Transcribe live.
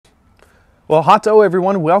Well, hato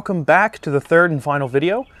everyone, welcome back to the third and final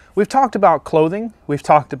video. We've talked about clothing, we've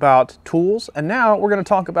talked about tools, and now we're going to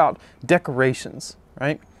talk about decorations,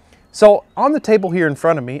 right? So on the table here in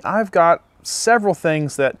front of me, I've got several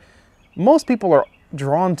things that most people are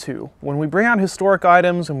drawn to. When we bring out historic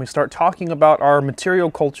items and we start talking about our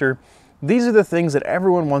material culture, these are the things that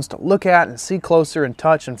everyone wants to look at and see closer and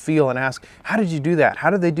touch and feel and ask, how did you do that? How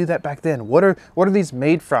did they do that back then? What are these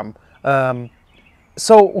made from?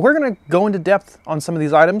 So we're going to go into depth on some of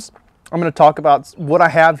these items. I'm going to talk about what I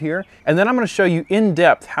have here, and then I'm going to show you in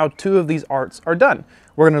depth how two of these arts are done.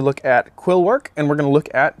 We're going to look at quill work and we're going to look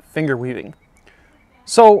at finger weaving.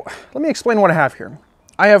 So let me explain what I have here.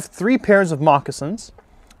 I have 3 pairs of moccasins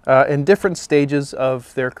in different stages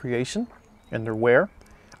of their creation and their wear.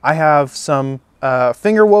 I have some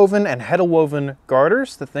finger woven and heddle woven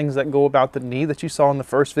garters, the things that go about the knee that you saw in the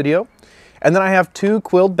first video. And then I have 2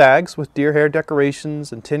 quilled bags with deer hair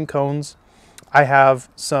decorations and tin cones. I have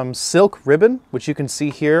some silk ribbon, which you can see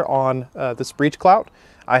here on this breech clout.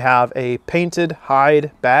 I have a painted hide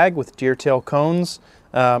bag with deer tail cones.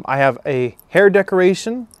 I have a hair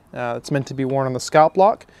decoration that's meant to be worn on the scalp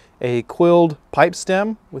lock, a quilled pipe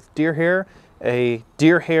stem with deer hair, a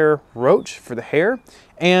deer hair roach for the hair,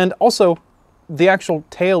 and also the actual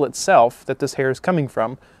tail itself that this hair is coming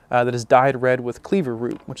from. That is dyed red with cleaver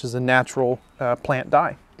root, which is a natural plant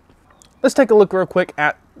dye. Let's take a look real quick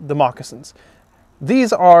at the moccasins.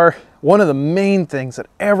 These are one of the main things that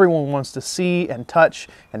everyone wants to see and touch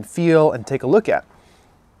and feel and take a look at.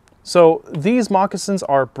 So these moccasins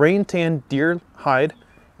are brain tan deer hide,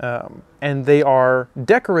 and they are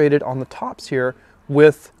decorated on the tops here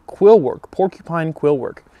with quill work, porcupine quill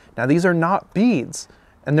work. Now these are not beads,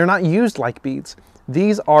 and they're not used like beads.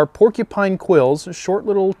 These are porcupine quills, short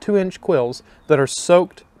little 2-inch quills that are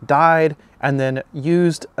soaked, dyed, and then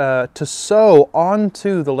used to sew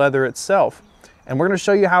onto the leather itself. And we're going to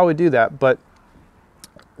show you how we do that, but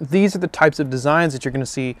these are the types of designs that you're going to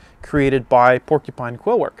see created by porcupine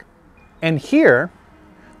quill work. And here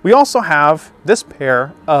we also have this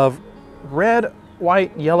pair of red,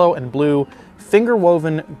 white, yellow, and blue finger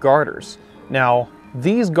woven garters. Now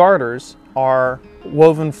these garters are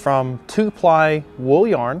woven from 2-ply wool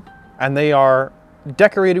yarn, and they are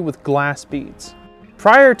decorated with glass beads.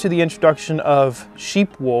 Prior to the introduction of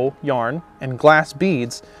sheep wool yarn and glass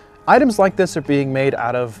beads, items like this are being made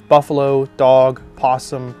out of buffalo, dog,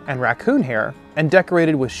 possum, and raccoon hair and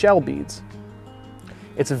decorated with shell beads.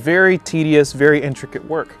 It's a very tedious, very intricate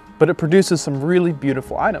work, but it produces some really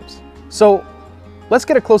beautiful items. So let's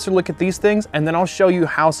get a closer look at these things, and then I'll show you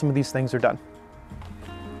how some of these things are done.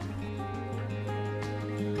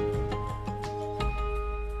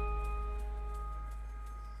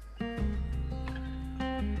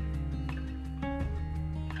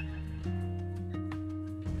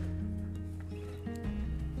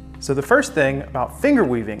 So the first thing about finger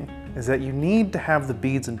weaving is that you need to have the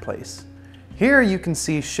beads in place. Here you can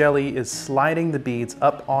see Shelly is sliding the beads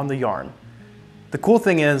up on the yarn. The cool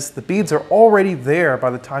thing is the beads are already there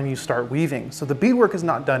by the time you start weaving, so the beadwork is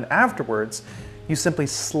not done afterwards. You simply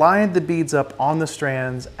slide the beads up on the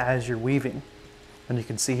strands as you're weaving. And you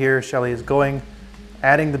can see here Shelly is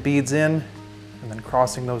adding the beads in and then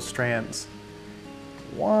crossing those strands.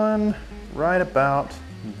 One right about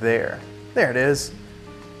there. There it is.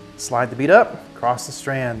 Slide the bead up, cross the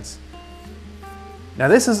strands. Now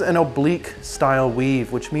this is an oblique style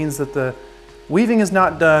weave, which means that the weaving is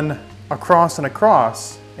not done across and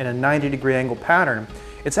across in a 90-degree angle pattern.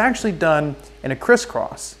 It's actually done in a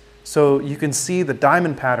crisscross. So you can see the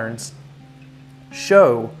diamond patterns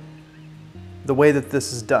show the way that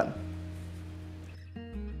this is done.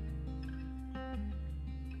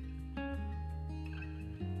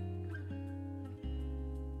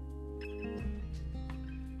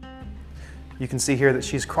 You can see here that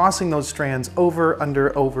she's crossing those strands over, under,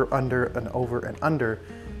 and under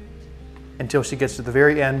until she gets to the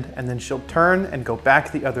very end, and then she'll turn and go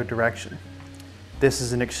back the other direction. This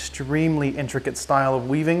is an extremely intricate style of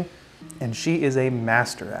weaving, and she is a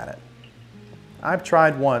master at it. I've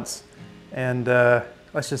tried once, and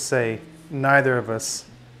let's just say neither of us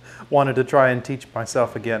wanted to try and teach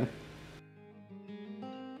myself again.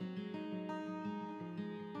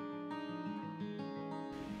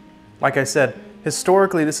 Like I said,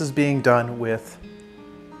 historically this is being done with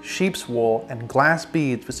sheep's wool and glass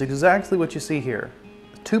beads, which is exactly what you see here.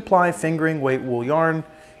 2-ply fingering weight wool yarn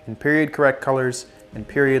in period correct colors and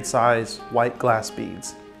period size white glass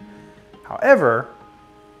beads. However,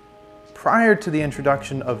 prior to the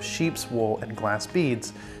introduction of sheep's wool and glass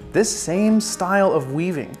beads, this same style of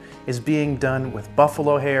weaving is being done with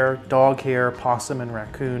buffalo hair, dog hair, possum, and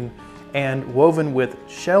raccoon, and woven with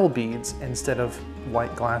shell beads instead of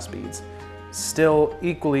white glass beads. Still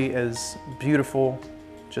equally as beautiful,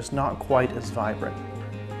 just not quite as vibrant.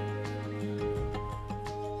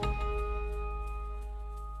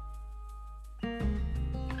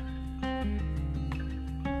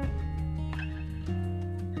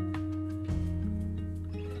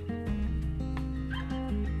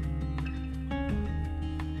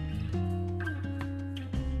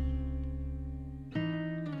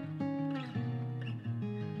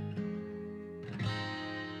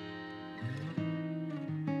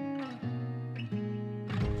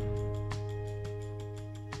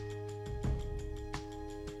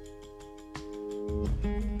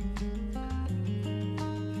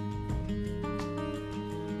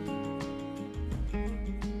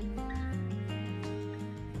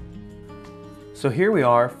 So here we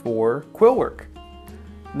are for Quillwork.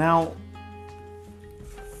 Now,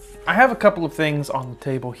 I have a couple of things on the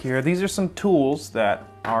table here. These are some tools that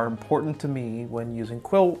are important to me when using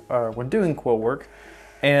when doing Quillwork,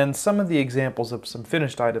 and some of the examples of some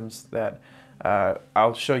finished items that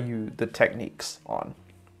I'll show you the techniques on.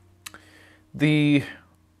 The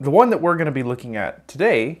one that we're going to be looking at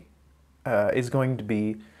today is going to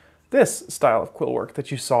be this style of Quillwork that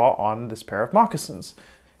you saw on this pair of moccasins.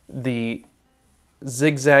 The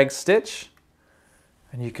zigzag stitch,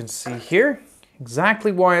 and you can see here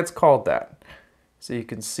exactly why it's called that. So you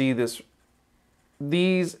can see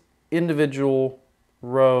these individual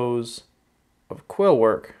rows of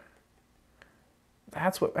Quillwork.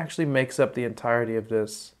 That's what actually makes up the entirety of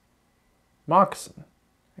this moccasin.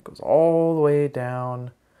 It goes all the way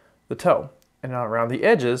down the toe, and now around the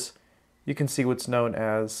edges you can see what's known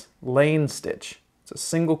as lane stitch. It's a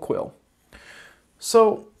single quill.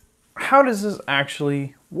 So how does this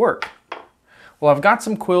actually work? Well, I've got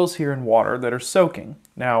some quills here in water that are soaking.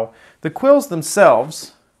 Now, the quills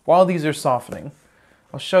themselves, while these are softening,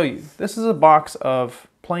 I'll show you. This is a box of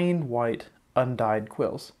plain white undyed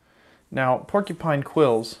quills. Now, porcupine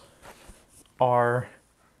quills are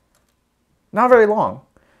not very long.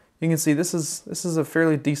 You can see this is a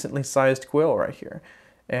fairly decently sized quill right here,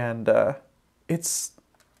 and it's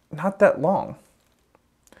not that long.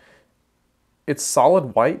 It's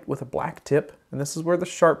solid white with a black tip, and this is where the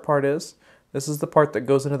sharp part is. This is the part that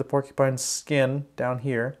goes into the porcupine's skin down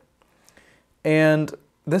here. And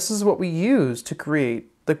this is what we use to create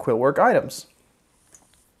the Quillwork items.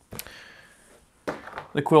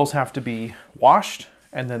 The quills have to be washed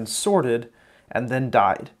and then sorted and then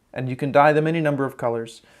dyed. And you can dye them any number of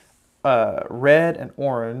colors. Red and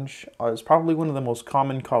orange is probably one of the most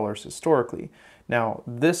common colors historically. Now,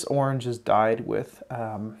 this orange is dyed with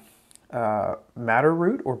madder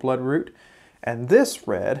root or blood root, and this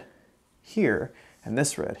red here and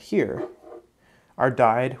this red here are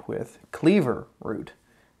dyed with cleaver root.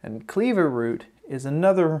 And cleaver root is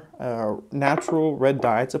another natural red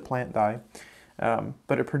dye. It's a plant dye,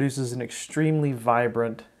 but it produces an extremely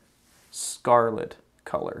vibrant scarlet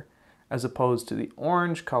color as opposed to the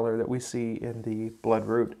orange color that we see in the blood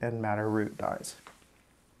root and madder root dyes.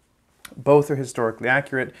 Both are historically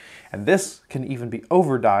accurate, and this can even be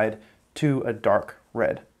over-dyed to a dark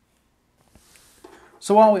red.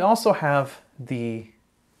 So while we also have the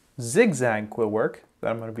zigzag Quillwork that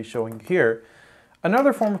I'm going to be showing you here,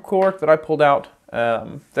 another form of Quillwork that I pulled out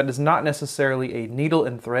that is not necessarily a needle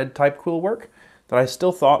and thread type Quillwork that I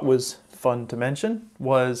still thought was fun to mention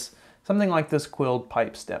was something like this quilled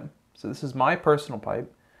pipe stem. So this is my personal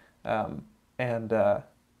pipe, and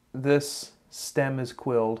this stem is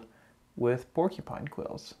quilled with porcupine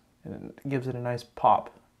quills, and it gives it a nice pop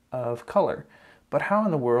of color. But how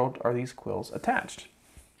in the world are these quills attached?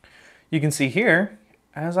 You can see here,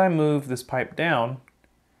 as I move this pipe down,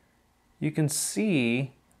 you can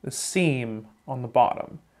see the seam on the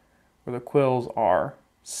bottom where the quills are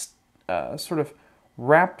sort of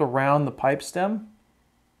wrapped around the pipe stem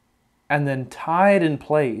and then tied in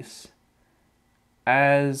place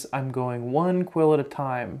as I'm going one quill at a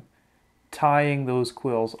time, tying those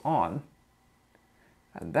quills on.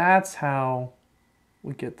 And that's how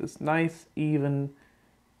we get this nice, even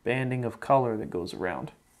banding of color that goes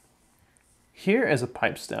around. Here is a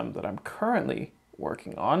pipe stem that I'm currently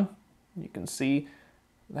working on. You can see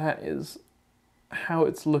that is how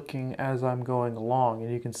it's looking as I'm going along.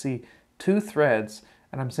 And you can see 2 threads,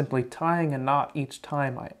 and I'm simply tying a knot each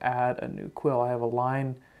time I add a new quill. I have a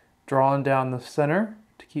line drawn down the center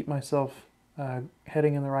to keep myself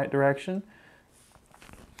heading in the right direction.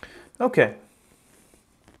 Okay.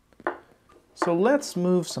 So let's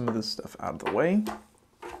move some of this stuff out of the way,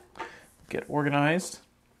 get organized,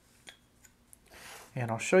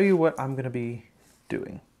 and I'll show you what I'm going to be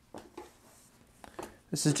doing.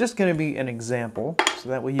 This is just going to be an example, so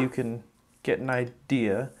that way you can get an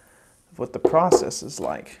idea of what the process is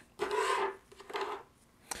like.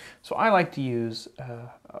 So I like to use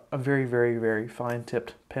a very, very, very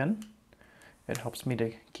fine-tipped pen. It helps me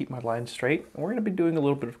to keep my lines straight. And we're going to be doing a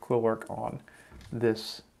little bit of quill work on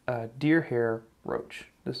this deer hair roach.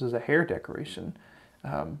 This is a hair decoration.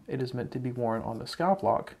 It is meant to be worn on the scalp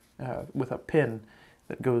lock with a pin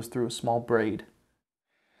that goes through a small braid.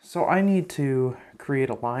 So I need to create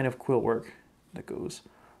a line of quill work that goes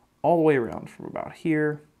all the way around from about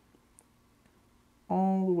here,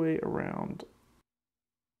 all the way around.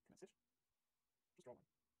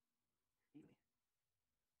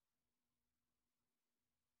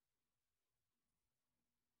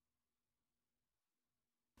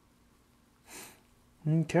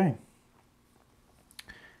 Okay.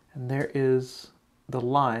 And there is the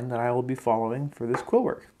line that I will be following for this quill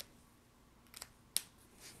work.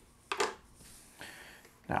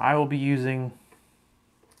 Now I will be using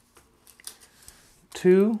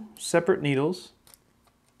 2 separate needles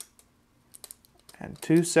and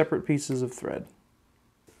 2 separate pieces of thread.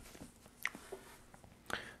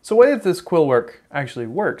 So the way that this quill work actually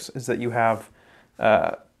works is that you have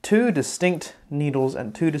 2 distinct needles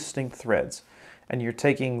and 2 distinct threads. And you're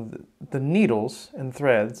taking the needles and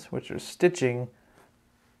threads, which are stitching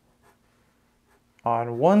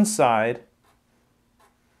on one side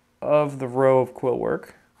of the row of quill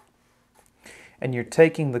work, and you're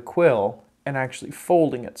taking the quill and actually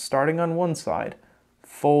folding it, starting on one side,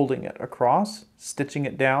 folding it across, stitching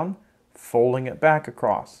it down, folding it back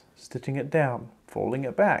across, stitching it down, folding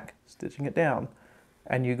it back, stitching it down,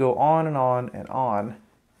 and you go on and on and on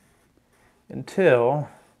until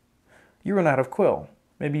you run out of quill.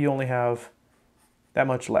 Maybe you only have that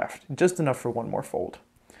much left, just enough for one more fold.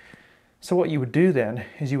 So what you would do then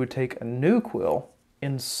is you would take a new quill,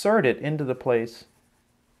 insert it into the place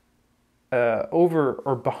over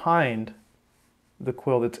or behind the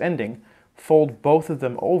quill that's ending, fold both of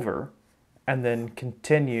them over, and then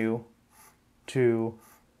continue to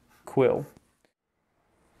quill.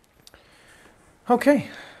 Okay,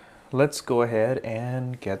 let's go ahead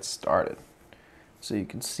and get started. So you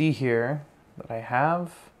can see here that I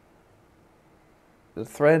have the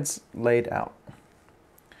threads laid out.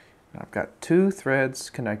 I've got 2 threads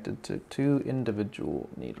connected to 2 individual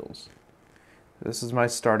needles. This is my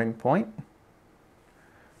starting point.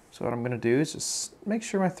 So what I'm going to do is just make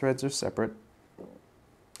sure my threads are separate.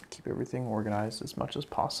 Keep everything organized as much as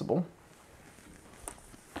possible.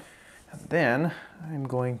 And then I'm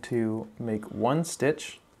going to make 1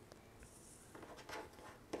 stitch .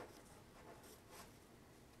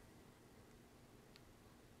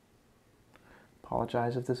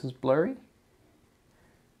 Apologize if this is blurry.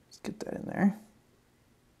 Let's get that in there.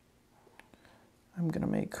 I'm going to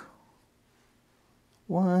make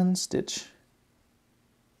 1 stitch.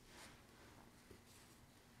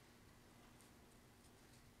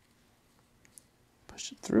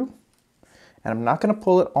 Push it through. And I'm not going to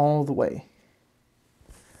pull it all the way.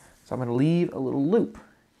 So I'm going to leave a little loop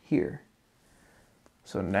here.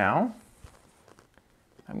 So now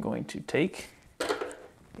I'm going to take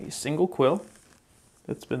a single quill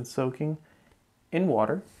that's been soaking in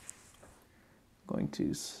water. I'm going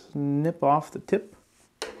to snip off the tip,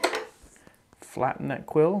 flatten that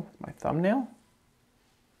quill with my thumbnail.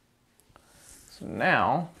 So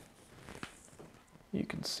now you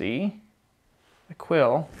can see the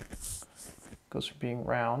quill goes from being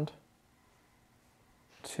round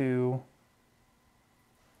to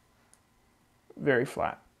very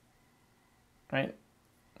flat, right?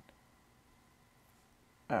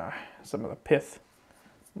 Some of the pith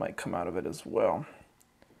might come out of it as well.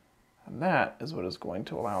 And that is what is going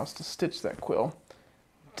to allow us to stitch that quill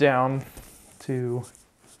down to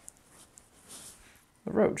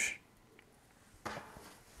the roach.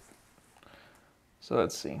 So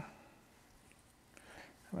let's see.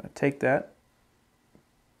 I'm going to take that,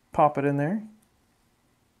 pop it in there.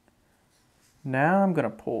 Now I'm going to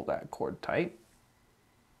pull that cord tight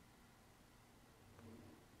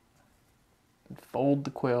and fold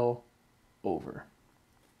the quill over.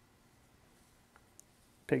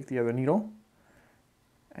 Take the other needle,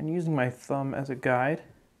 and using my thumb as a guide,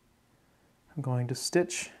 I'm going to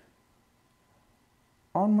stitch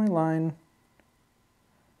on my line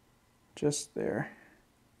just there.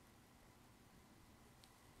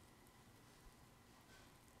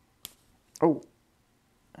 Oh,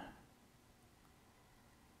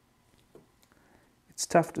 it's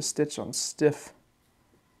tough to stitch on stiff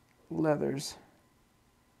leathers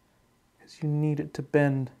because you need it to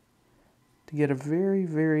bend to get a very,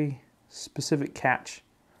 very specific catch.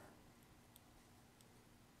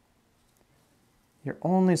 you're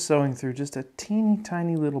only sewing through just a teeny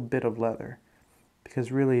tiny little bit of leather,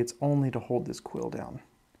 because really it's only to hold this quill down.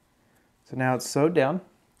 So now it's sewed down,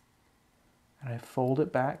 and I fold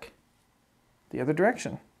it back the other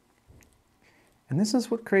direction. And this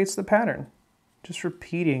is what creates the pattern, just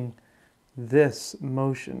repeating this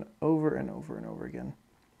motion over and over and over again.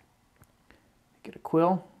 I get a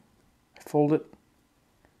quill, I fold it,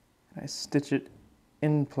 and I stitch it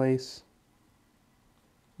in place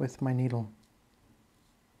with my needle.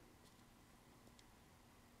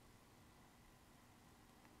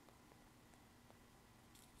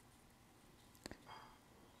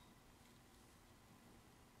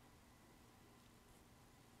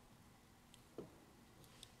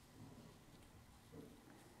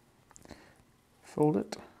 Fold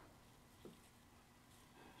it.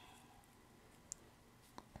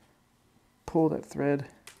 Pull that thread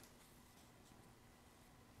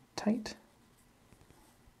tight.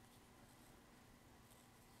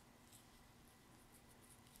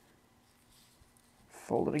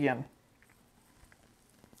 Fold it again.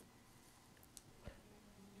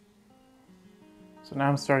 So now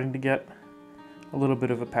I'm starting to get a little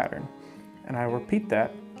bit of a pattern, and I repeat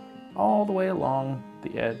that all the way along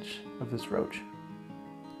the edge of this roach.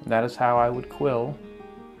 And that is how I would quill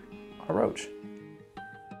a roach.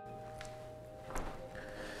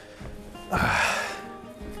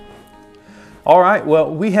 All right,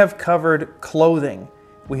 well, we have covered clothing,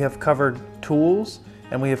 we have covered tools,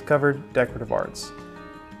 and we have covered decorative arts.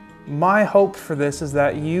 My hope for this is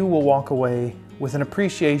that you will walk away with an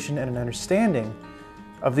appreciation and an understanding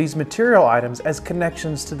of these material items as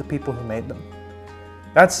connections to the people who made them.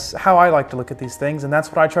 That's how I like to look at these things, and that's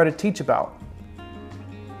what I try to teach about.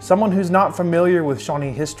 Someone who's not familiar with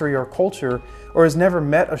Shawnee history or culture, or has never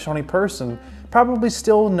met a Shawnee person, probably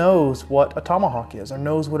still knows what a tomahawk is, or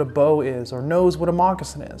knows what a bow is, or knows what a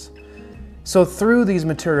moccasin is. So through these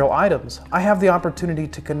material items, I have the opportunity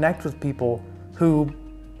to connect with people who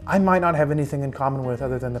I might not have anything in common with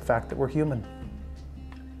other than the fact that we're human.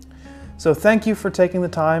 So thank you for taking the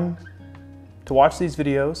time to watch these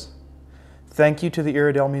videos. Thank you to the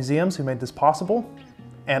Iredell Museums who made this possible,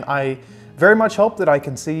 and I very much hope that I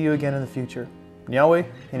can see you again in the future. Nyawe,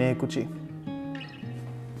 hine kuchi.